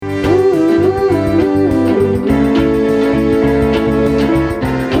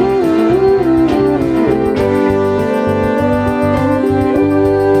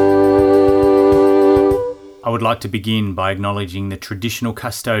like to begin by acknowledging the traditional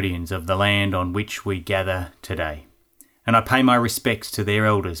custodians of the land on which we gather today, and I pay my respects to their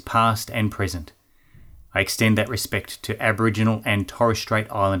elders past and present. I extend that respect to Aboriginal and Torres Strait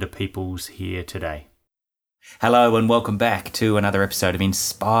Islander peoples here today. Hello and welcome back to another episode of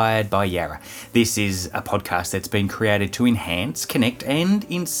Inspired by Yarra. This is a podcast that's been created to enhance, connect and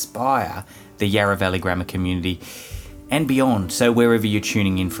inspire the Yarra Valley Grammar community and beyond. So wherever you're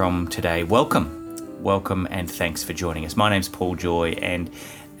tuning in from today, welcome and thanks for joining us. My name's Paul Joy, and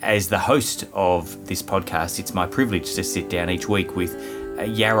as the host of this podcast, it's my privilege to sit down each week with a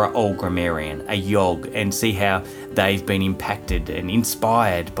Yarra old grammarian, a YOG, and see how they've been impacted and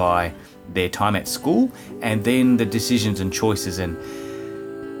inspired by their time at school, and then the decisions and choices and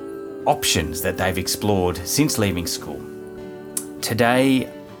options that they've explored since leaving school. Today,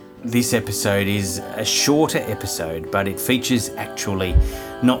 this episode is a shorter episode, but it features actually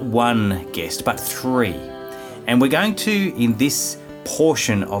not one guest, but three. And we're going to, in this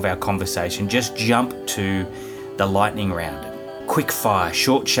portion of our conversation, just jump to the lightning round. Quick fire,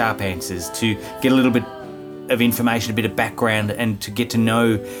 short, sharp answers to get a little bit of information, a bit of background, and to get to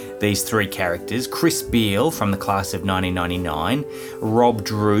know these three characters. Chris Beale from the class of 1999, Rob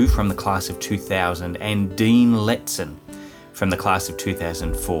Drew from the class of 2000, and Dean Letson from the class of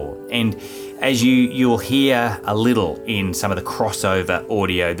 2004. And as you'll hear a little in some of the crossover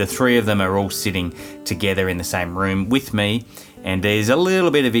audio, the three of them are all sitting together in the same room with me, and there's a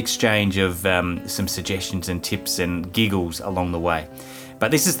little bit of exchange of some suggestions and tips and giggles along the way. But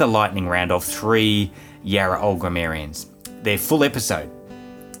this is the lightning round of three Yarra old grammarians. Their full episode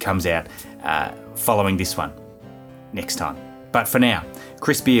comes out following this one next time. But for now,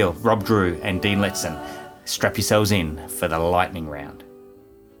 Chris Beale, Rob Drew and Dean Letson, strap yourselves in for the lightning round.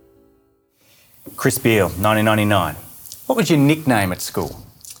 Chris Beale, 1999. What was your nickname at school?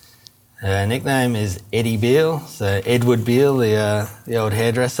 Nickname is Eddie Beale, so Edward Beale, the old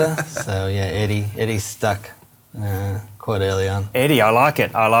hairdresser. So yeah, Eddie stuck quite early on. Eddie, I like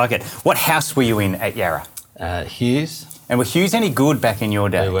it. What house were you in at Yarra? Hughes. And were Hughes any good back in your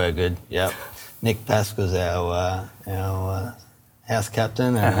day? They were good, yep. Nick Pask was our house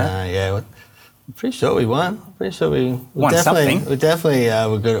captain, and I'm pretty sure we won. I'm pretty sure we won something. We definitely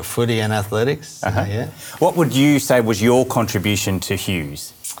were good at footy and athletics. Yeah. What would you say was your contribution to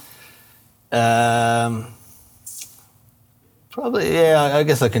Hughes? Probably, I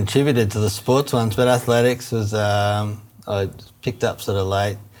guess I contributed to the sports ones, but athletics was, I picked up sort of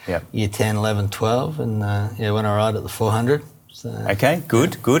late, year 10, 11, 12, and went all right at the 400. So. Okay,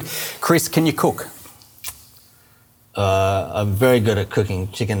 good. Chris, can you cook? I'm very good at cooking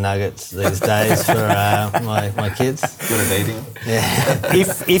chicken nuggets these days for my kids. Good at eating. Yeah.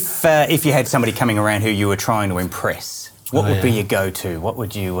 If you had somebody coming around who you were trying to impress, what would be your go-to? What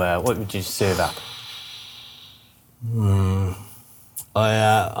would you serve up?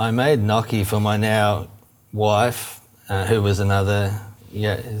 I made gnocchi for my now wife, who was another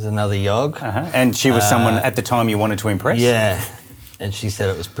YOG. And she was someone at the time you wanted to impress? Yeah. And she said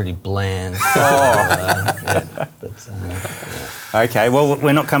it was pretty bland. Okay, well,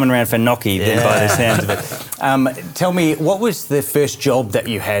 we're not coming around for gnocchi then by the sounds of it. Tell me, what was the first job that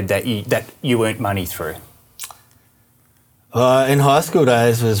you had that you earned money through? In high school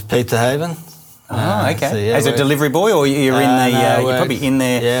days was Pizza Haven. Okay. So, as a delivery boy, or you're probably in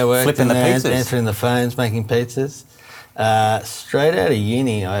there flipping the pizzas? Answering the phones, making pizzas. Straight out of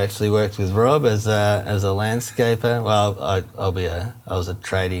uni, I actually worked with Rob as a landscaper. Well, I was a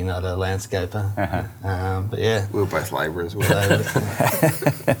tradie, not a landscaper. But yeah, we were both labourers. Yeah.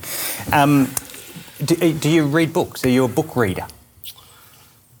 Do you read books? Are you a book reader?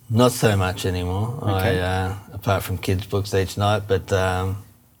 Not so much anymore. Okay. Apart from kids' books each night, but I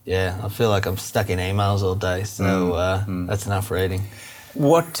feel like I'm stuck in emails all day, so that's enough reading.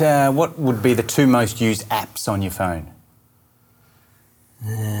 What would be the two most used apps on your phone?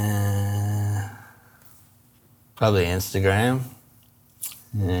 Probably Instagram,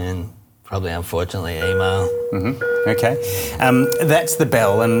 and probably, unfortunately, email. Mm-hmm. Okay. That's the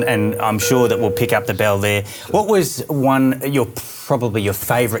bell, and I'm sure that we'll pick up the bell there. What was probably your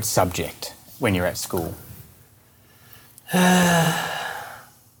favourite subject when you're at school? And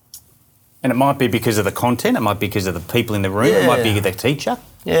it might be because of the content, it might be because of the people in the room, it might be the teacher.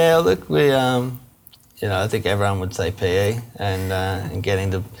 Yeah, look, we, I think everyone would say PE and getting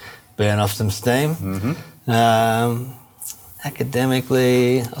to burn off some steam. Mm-hmm.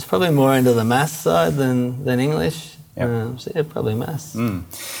 Academically, I was probably more into the maths side than English. Yep. So yeah, probably maths.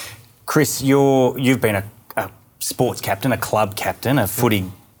 Chris, you've been a sports captain, a club captain, a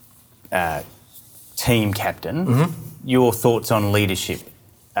footy team captain. Mm-hmm. Your thoughts on leadership,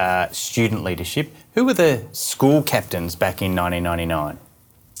 student leadership, Who were the school captains back in 1999?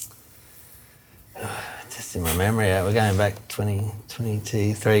 Just in my memory, we're going back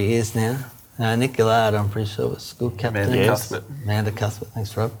 23 years now. Nick Gillard, I'm pretty sure, was school captain. Amanda Cuthbert.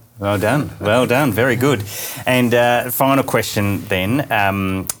 Thanks, Rob. Well done, very good. And final question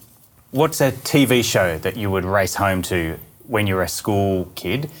then, what's a TV show that you would race home to when you were a school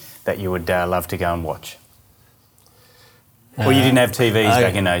kid that you would love to go and watch? Well, you didn't have TVs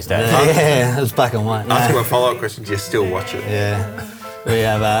back in those days. Yeah, it was black and white. Ask a follow-up question, do you still watch it? Yeah. We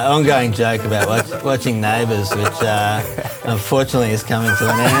have an ongoing joke about watching Neighbours, which unfortunately is coming to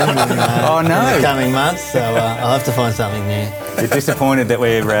an end in the coming months, so I'll have to find something new. You're disappointed that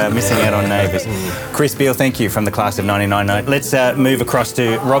we're missing out on Neighbours. Chris Beale, thank you, from the class of 1999. Let's move across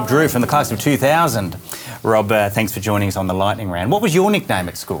to Rob Drew from the class of 2000. Rob, thanks for joining us on the lightning round. What was your nickname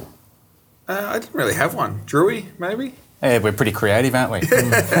at school? I didn't really have one. Drewy, maybe? Yeah, we're pretty creative, aren't we?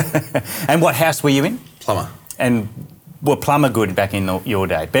 And what house were you in? Plumber. And were Plumber good back in your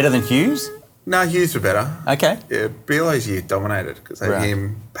day? Better than Hughes? No, Hughes were better. Okay. Yeah, Bealo's year dominated because they had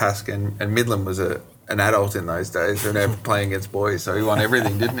him, Paskin, and Midland was an adult in those days and they were playing against boys, so he won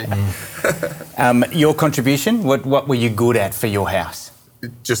everything, didn't he? Your contribution, what were you good at for your house?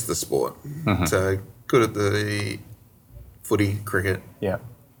 Just the sport. Mm-hmm. So good at the footy, cricket. Yeah.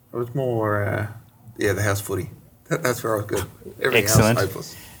 It was more, the house footy. That's where I was good. Everything Excellent. else,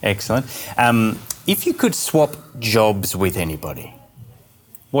 hopeless. Excellent. If you could swap jobs with anybody,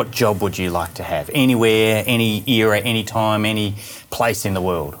 what job would you like to have? Anywhere, any era, any time, any place in the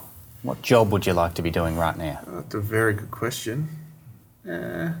world. What job would you like to be doing right now? That's a very good question.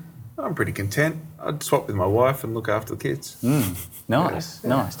 I'm pretty content. I'd swap with my wife and look after the kids. Nice.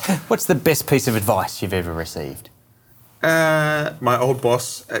 What's the best piece of advice you've ever received? My old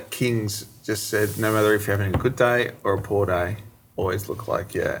boss at King's just said, no matter if you're having a good day or a poor day, always look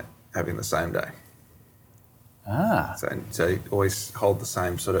like you're having the same day. So you always hold the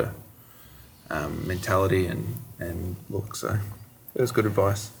same sort of mentality and look. So it was good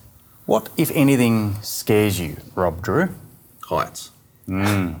advice. What, if anything, scares you, Rob Drew? Heights.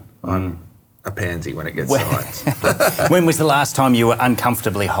 I'm a pansy when it gets to heights. When was the last time you were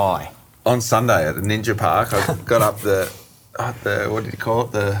uncomfortably high? On Sunday at the Ninja Park, I got up the what did you call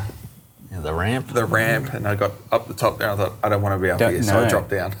it? The ramp. The ramp, and I got up the top there. I thought, I don't want to be up here, so I dropped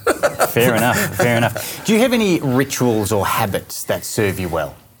down. Fair enough. Do you have any rituals or habits that serve you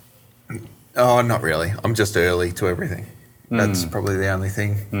well? Oh, not really. I'm just early to everything. That's probably the only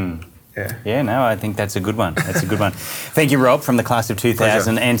thing. Yeah, no, I think that's a good one. Thank you, Rob, from the class of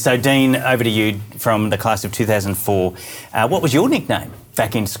 2000. Pleasure. And so, Dean, over to you from the class of 2004. What was your nickname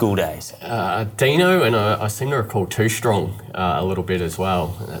back in school days? Dino, and I seem to recall Too Strong a little bit as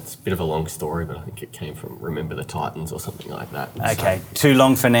well. That's a bit of a long story, but I think it came from Remember the Titans or something like that. Okay, so, too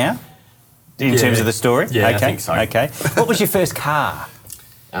long for now, in terms of the story? Yeah, okay. I think so. Okay. What was your first car?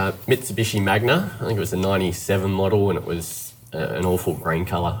 Mitsubishi Magna. I think it was a 97 model, and it was an awful green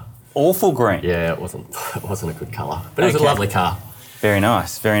colour. Awful green? Yeah, it wasn't a good colour, but it was a lovely car. Very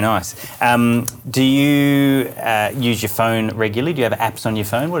nice. Do you use your phone regularly? Do you have apps on your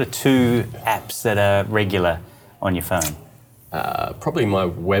phone? What are 2 apps that are regular on your phone? Probably my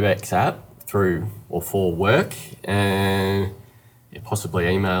WebEx app for work, and possibly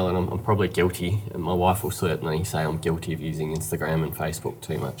email, and I'm probably guilty, and my wife will certainly say I'm guilty of using Instagram and Facebook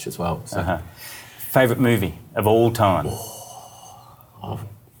too much as well. So. Favourite movie of all time? I've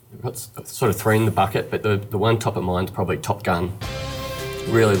got sort of 3 in the bucket, but the one top of mind is probably Top Gun.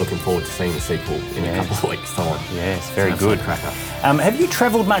 Really looking forward to seeing the sequel in a couple of weeks' time. Yes, very good. Cracker. Have you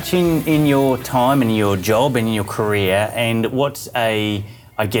travelled much in your time, in your job, and in your career? And what's a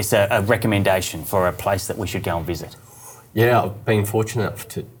recommendation for a place that we should go and visit? Yeah, I've been fortunate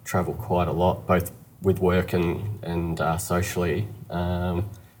to travel quite a lot, both with work and socially.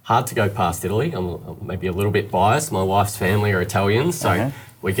 Hard to go past Italy. I'm maybe a little bit biased. My wife's family are Italian, so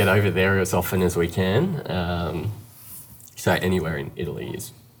we get over there as often as we can. So anywhere in Italy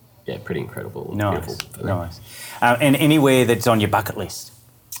is, pretty incredible and beautiful for them. Nice. And anywhere that's on your bucket list?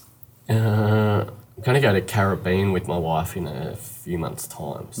 I'm going to go to Caribbean with my wife in a few months'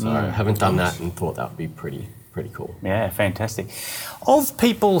 time. So I haven't done that and thought that would be pretty cool. Yeah, fantastic. Of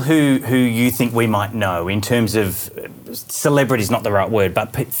people who you think we might know, in terms of celebrities, not the right word,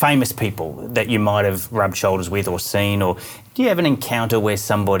 but famous people that you might have rubbed shoulders with or seen, or do you have an encounter where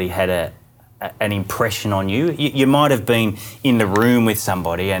somebody had an impression on you? You might have been in the room with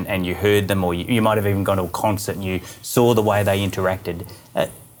somebody and you heard them, or you might have even gone to a concert and you saw the way they interacted.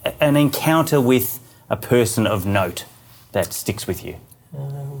 An encounter with a person of note that sticks with you?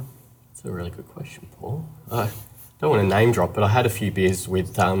 That's a really good question, Paul. don't want to name drop, but I had a few beers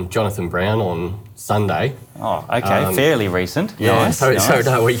with Jonathan Brown on Sunday. Oh, okay, fairly recent. Yeah, Nice, so nice.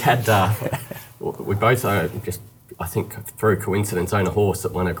 no, we had, we both just, I think through coincidence, own a horse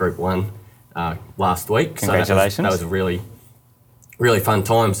that won a Group 1 last week. Congratulations. So that was a really, really fun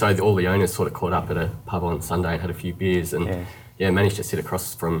time. So all the owners sort of caught up at a pub on Sunday and had a few beers, and managed to sit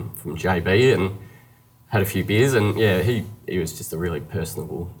across from JB and had a few beers, and he was just a really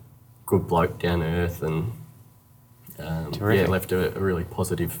personable, good bloke, down to earth, and left a really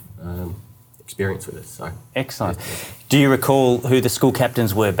positive experience with us. So excellent. Do you recall who the school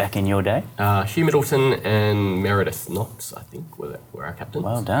captains were back in your day? Hugh Middleton and Meredith Knox, I think, were our captains.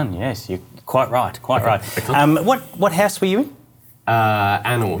 Well done. Yes, you're quite right. Quite right. What house were you in?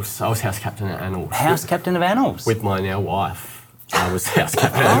 Annals. I was house captain at Annals. House captain of Annals. With my now wife. I was house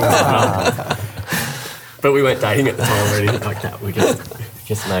captain at Annals. But we weren't dating at the time or anything like that. We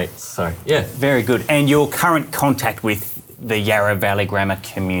just mates. So yeah. Very good. And your current contact with the Yarra Valley Grammar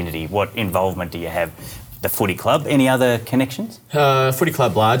community, what involvement do you have? The footy club, any other connections? Footy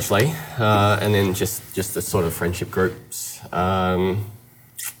club largely, and then just the sort of friendship groups. That's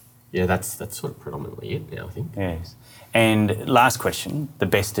sort of predominantly it now, I think. Yes. And last question, the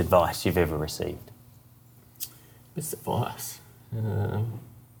best advice you've ever received? Best advice?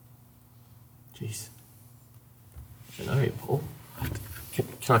 Jeez. I don't know, Paul.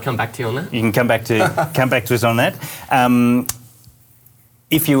 Can I come back to you on that? You can come back to us on that.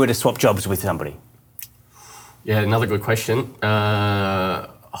 If you were to swap jobs with somebody? Yeah, another good question.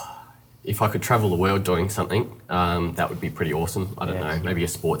 If I could travel the world doing something, that would be pretty awesome. I don't know, maybe a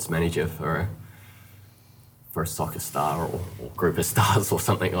sports manager for a soccer star or group of stars or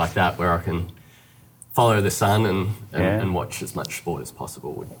something like that, where I can follow the sun and watch as much sport as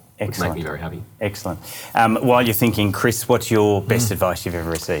possible would make me very happy. Excellent. While you're thinking, Chris, what's your best advice you've ever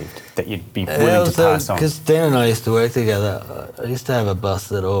received that you'd be willing to pass on? Because Dan and I used to work together. I used to have a boss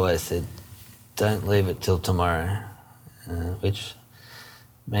that always said, don't leave it till tomorrow, which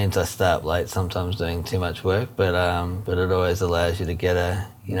means I stay up late sometimes doing too much work, but it always allows you to get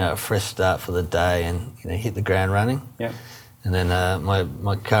a fresh start for the day and hit the ground running. Yeah. And then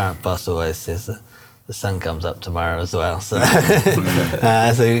my current boss always says that the sun comes up tomorrow as well. So,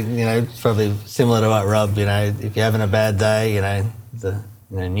 it's probably similar to what Rob, if you're having a bad day, the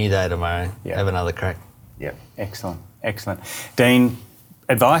new day tomorrow, have another crack. Yeah, excellent. Dean,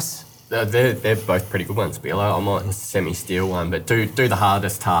 advice? They're both pretty good ones, Bill. I might semi-steal one, but do the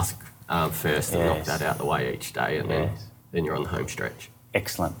hardest task first and knock that out of the way each day, and then you're on the home stretch.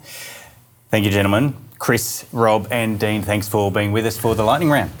 Excellent. Thank you, gentlemen. Chris, Rob and Dean, thanks for being with us for the lightning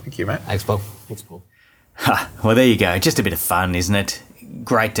round. Thank you, mate. Thanks, Paul. Thanks, Paul. Well, there you go. Just a bit of fun, isn't it?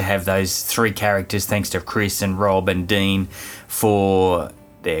 Great to have those three characters. Thanks to Chris and Rob and Dean for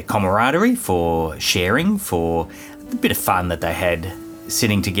their camaraderie, for sharing, for a bit of fun that they had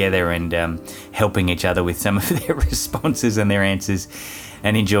sitting together and helping each other with some of their responses and their answers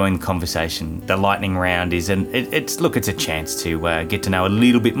and enjoying the conversation. The lightning round is, it's a chance to get to know a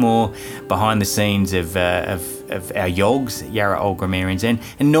little bit more behind the scenes of our yogs, Yarra Old Grammarians,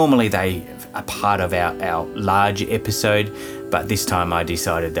 and normally they are part of our large episode, but this time I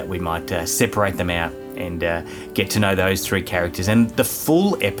decided that we might separate them out and get to know those three characters. And the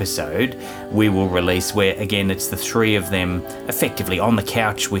full episode we will release where, again, it's the three of them effectively on the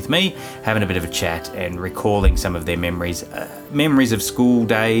couch with me, having a bit of a chat and recalling some of their memories of school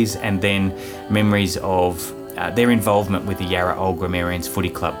days and then memories of their involvement with the Yarra Old Grammarians Footy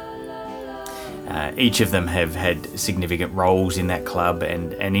Club. Each of them have had significant roles in that club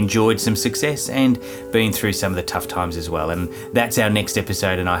and enjoyed some success and been through some of the tough times as well. And that's our next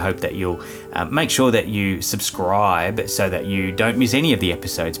episode, and I hope that you'll make sure that you subscribe so that you don't miss any of the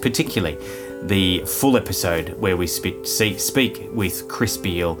episodes, particularly the full episode where we speak with Chris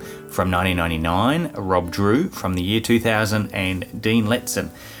Beale from 1999, Rob Drew from the year 2000 and Dean Letson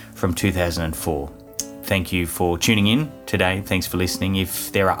from 2004. Thank you for tuning in today. Thanks for listening.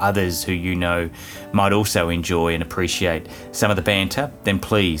 If there are others who you know might also enjoy and appreciate some of the banter, then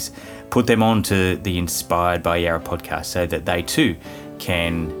please put them on to the Inspired by Yarra podcast so that they too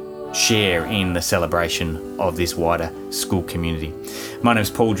can share in the celebration of this wider school community. My name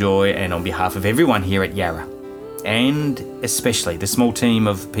is Paul Joy, and on behalf of everyone here at Yarra, and especially the small team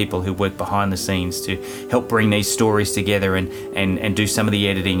of people who work behind the scenes to help bring these stories together and do some of the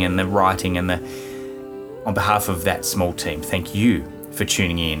editing and the writing and on behalf of that small team, thank you for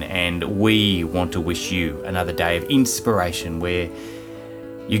tuning in, and we want to wish you another day of inspiration where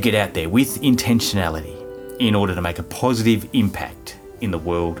you get out there with intentionality in order to make a positive impact in the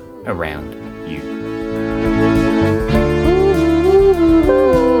world around you.